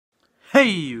Hey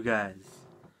you guys,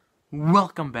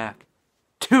 welcome back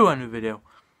to a new video.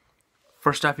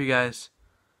 First off you guys,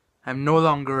 I'm no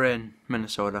longer in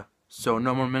Minnesota, so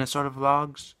no more Minnesota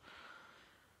vlogs,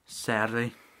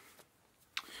 sadly.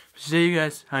 Today you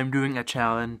guys, I'm doing a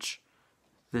challenge.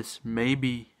 This may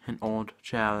be an old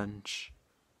challenge.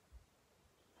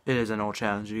 It is an old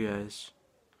challenge you guys,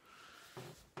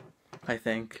 I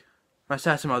think. I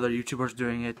saw some other YouTubers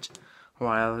doing it a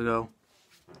while ago.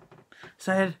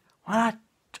 Decided, why not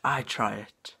I try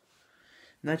it?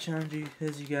 And that challenge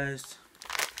is you guys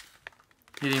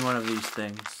eating one of these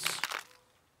things.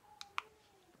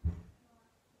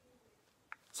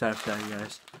 Sorry for that, you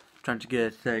guys. Trying to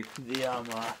get like the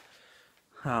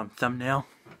thumbnail.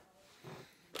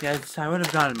 Guys, I would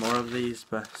have gotten more of these,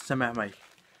 but some at my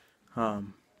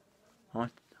aunt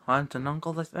and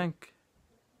uncles, I think.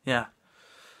 Yeah.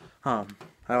 I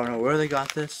don't know where they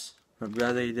got this, but I'm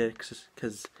glad they did,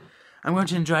 because I'm going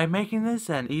to enjoy making this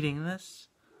and eating this.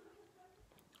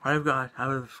 I would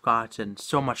have gotten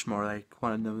so much more, like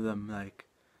one of them, like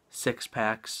 6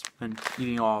 packs, and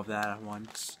eating all of that at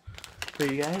once.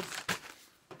 But yeah,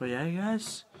 you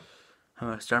guys, I'm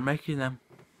gonna start making them,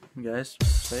 you guys.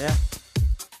 So yeah.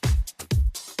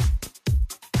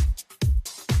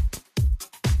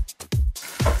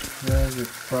 Guys,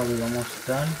 it's probably almost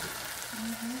done.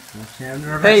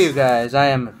 Hey you guys, I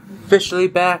am officially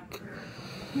back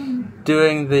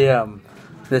doing the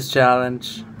this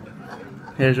challenge.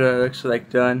 Here's what it looks like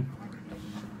done.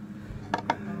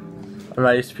 I'm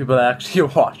not used to people actually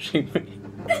watching me.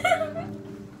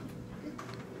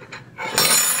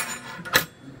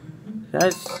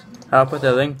 Guys, I'll put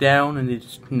the link down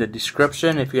in the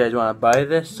description if you guys want to buy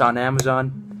this on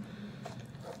Amazon.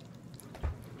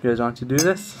 If you guys want to do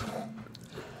this.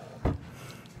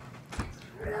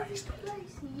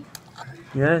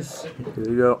 Yes, here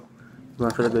we go.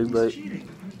 Going for the big bite.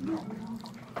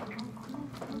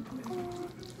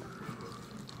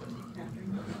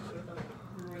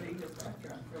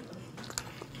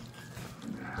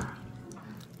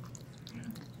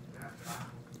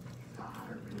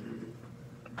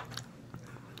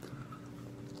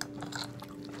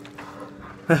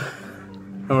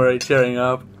 I'm already tearing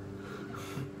up.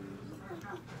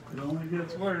 It only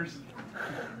gets worse.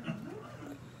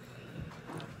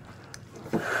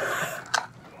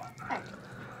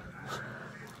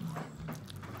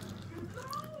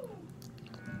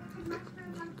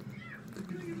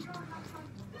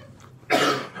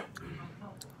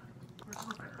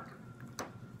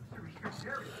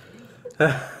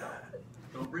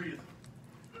 Don't breathe.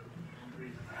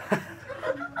 Don't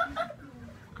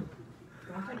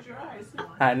touch your eyes.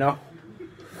 I know.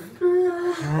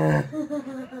 You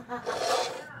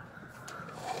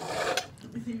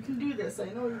can do this. I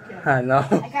know you can. I know.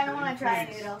 I kind of want to try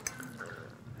a noodle.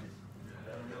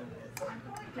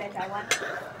 Can I try one?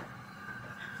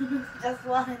 Just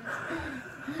one.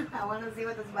 I want to see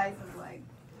what the spice is like.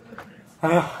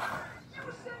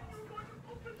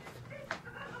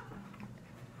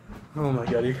 Oh my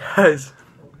god, you guys.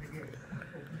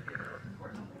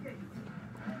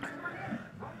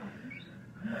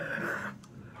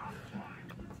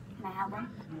 Can I have one?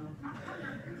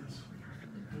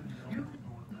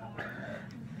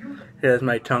 Yes,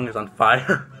 my tongue is on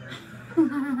fire.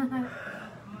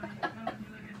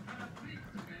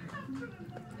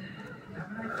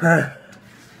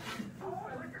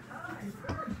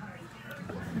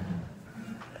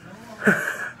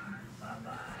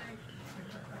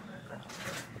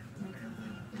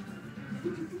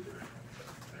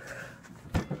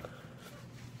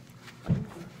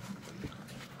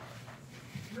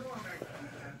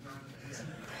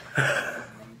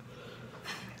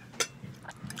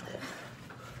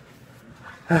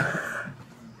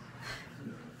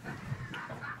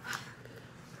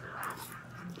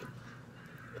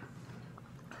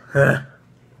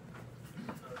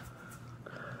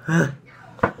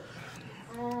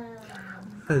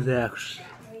 That's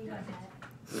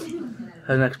I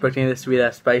wasn't expecting this to be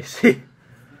that spicy.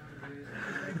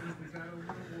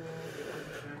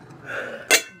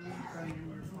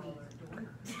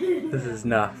 This is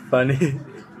not funny.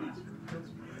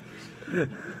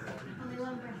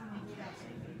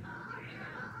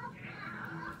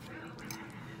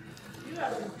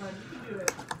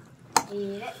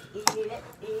 Eat it, eat it,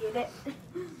 eat it.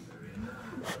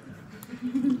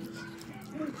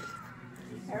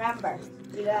 Remember,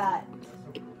 you got.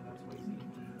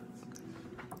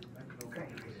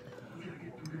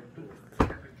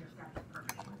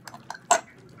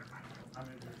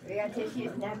 We got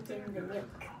tissues, napkins, and milk.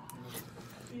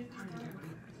 Eat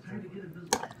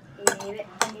it,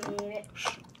 eat it.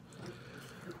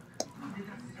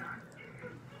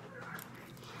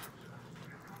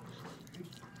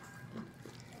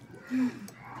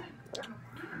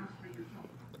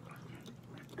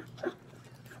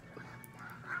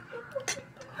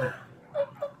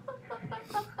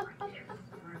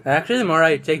 Actually, the more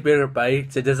I take bigger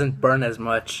bites, it doesn't burn as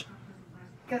much.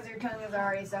 Because your tongue is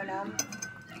already so numb.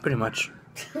 Pretty much.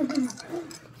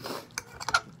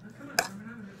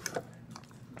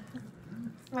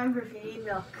 Remember, if you need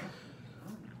milk.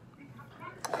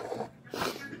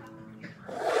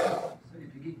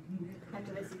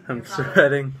 After this, I'm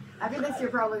sweating. After this, you're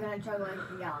probably going to chug like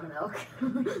a gallon of milk.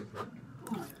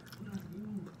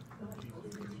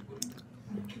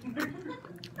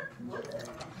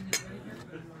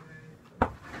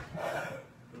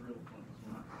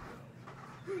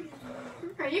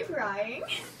 Are you crying?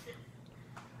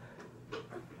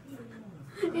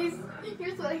 You're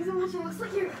sweating so much it looks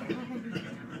like you're crying.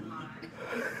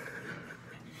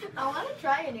 I want to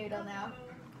try a noodle now.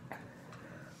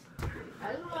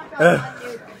 I just want to try one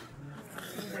noodle.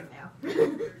 He's like, no.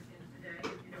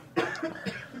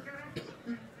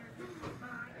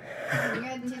 You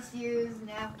got tissues,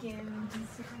 napkins,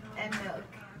 and milk.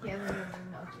 You haven't given me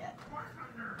milk yet.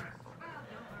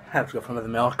 I have to go for another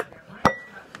milk.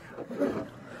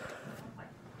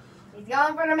 He's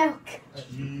going for the milk.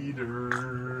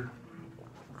 Cheater.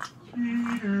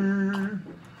 Cheater.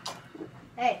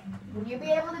 Hey, would you be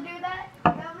able to do that?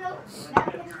 Without milk?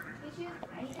 Napkins? Tissues?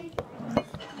 Anything?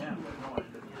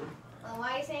 Well, why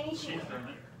are you saying he's cheating?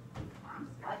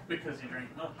 What? Because he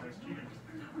drank milk, that's cheating.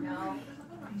 No.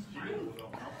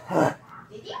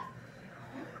 Did you?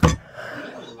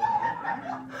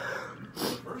 The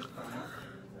first time,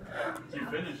 you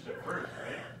finished it first,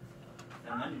 right?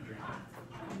 And then you drank it.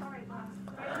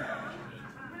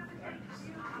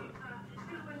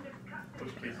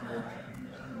 Which case you will.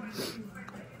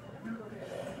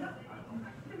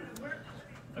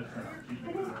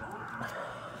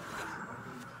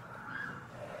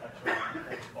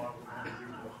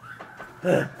 I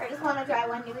just want to try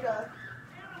one noodle.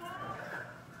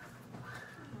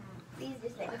 Please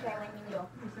just let me try one noodle.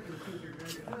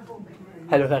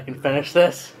 I don't know if I can finish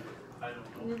this.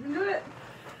 You can do it.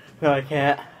 No, I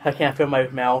can't. I can't feel my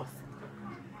mouth.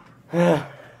 You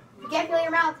can't feel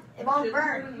your mouth. It won't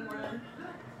burn.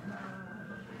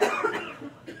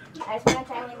 I just want to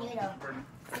try one noodle.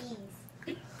 Please.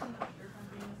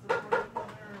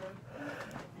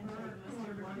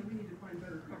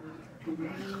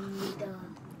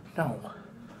 No.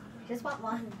 Just want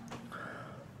one.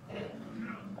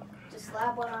 Just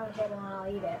slap one on the table and I'll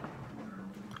eat it.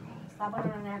 Slap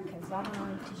one on a napkin, slap one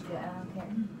on a tissue, I don't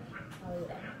care. I'll eat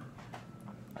it.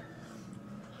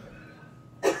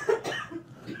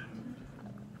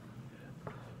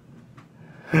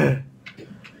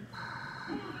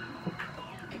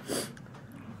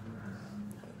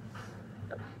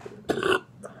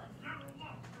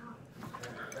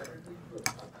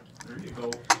 There you go.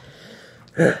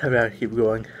 I gotta keep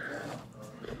going.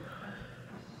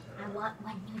 I want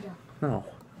one noodle. No.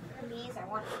 Please, I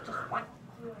want just one.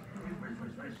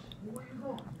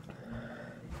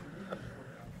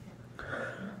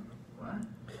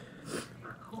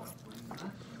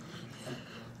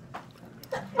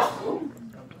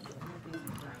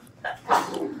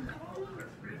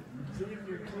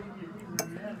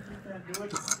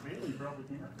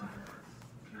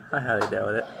 I highly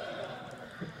doubt it.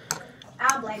 I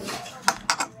don't blame you.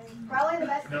 Probably the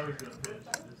best.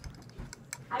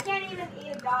 I can't even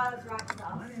eat a dog's rock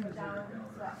sauce without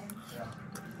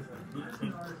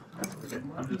sweating.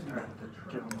 I'm just trying to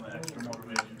give him the extra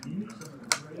motivation.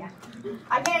 Yeah.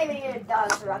 I can't even eat a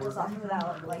dog's rock sauce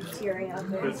without like tearing up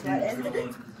and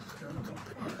sweating.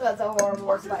 That's how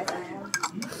horrible spice I am.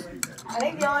 I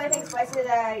think the only thing spicy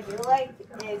that I do like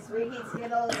is reheat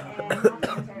Skittles and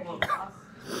turkey sauce.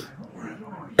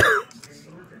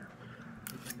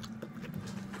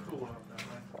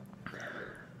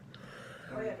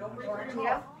 You want a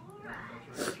Cheeto?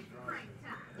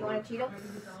 You want a Cheeto?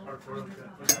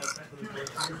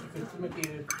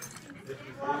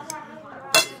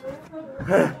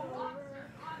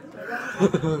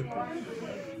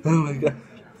 Oh my god.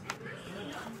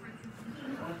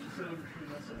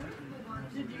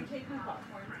 Did you take my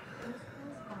popcorn?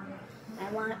 I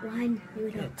want one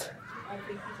noodle. I think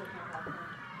you took my popcorn.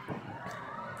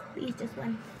 Please, just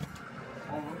one.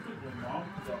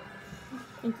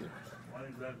 Thank you.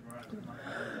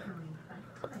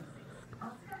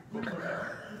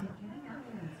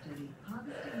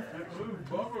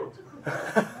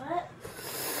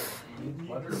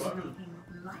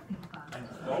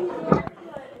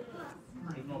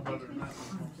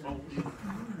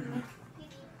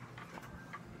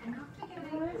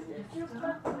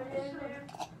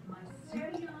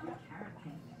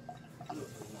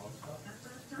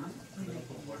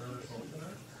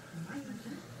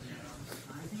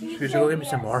 You should go get me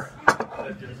some more. You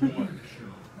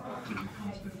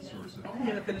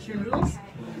gonna finish your noodles?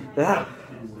 Yeah.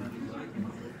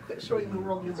 Quit showing the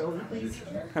world your belly, please.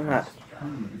 I'm not.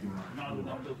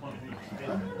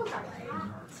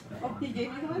 Oh, he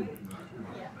gave you one?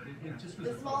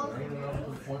 The smallest thing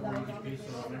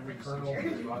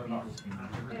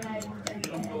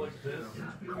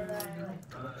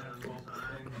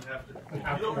You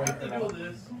don't have to do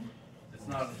this. It's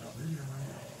not enough.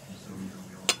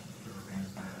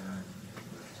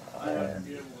 I have to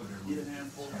be able to eat a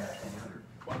handful,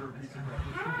 butter a piece of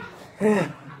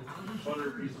bread. Butter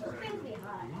a piece of bread.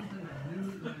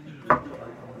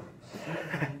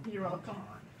 You're welcome.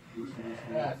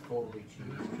 That's totally cheap.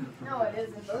 No, it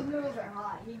isn't. Those noodles are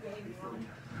hot. He gave me one.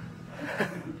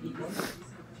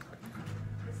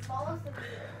 The smallest of the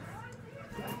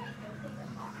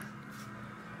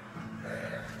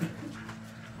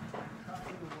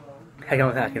I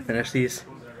don't think I can finish these.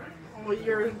 Well,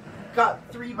 you're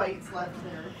got 3 bites left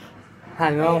there. I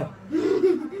know. I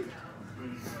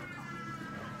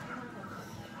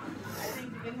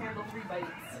think you can handle 3 bites.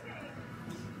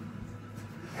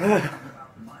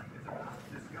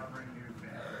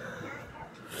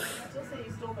 Just say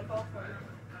you stole my golf cart.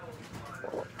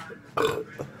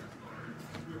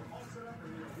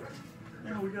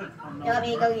 Yeah, we got. You want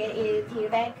me to go get you a tea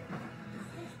bag?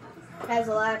 It has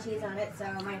a lot of cheese on it, so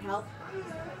it might help.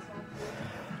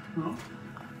 Huh?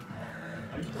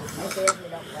 I seriously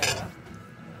don't like it.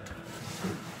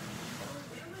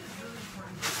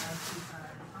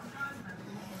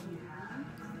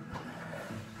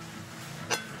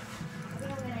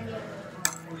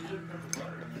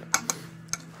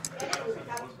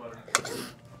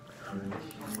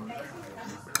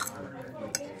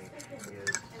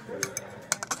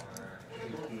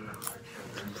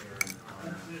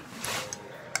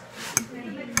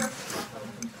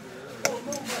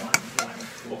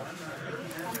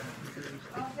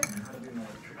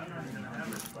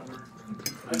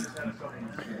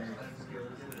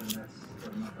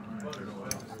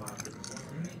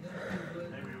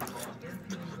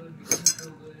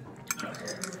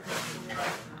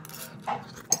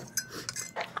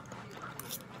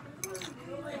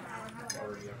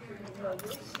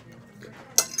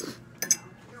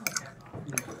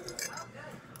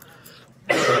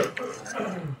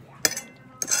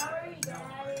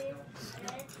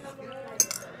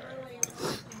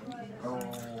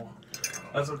 Oh,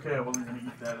 that's okay. I wasn't gonna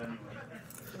eat that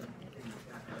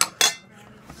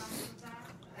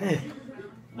anyway.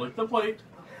 Lick the plate.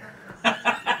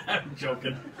 I'm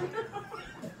joking.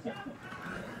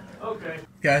 Okay.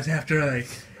 Guys, after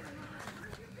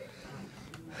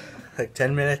like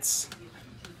 10 minutes,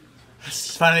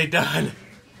 it's finally done.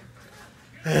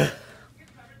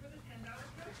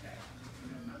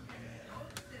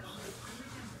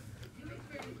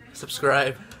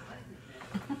 Subscribe.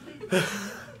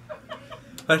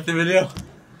 Like the video.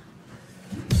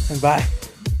 And bye.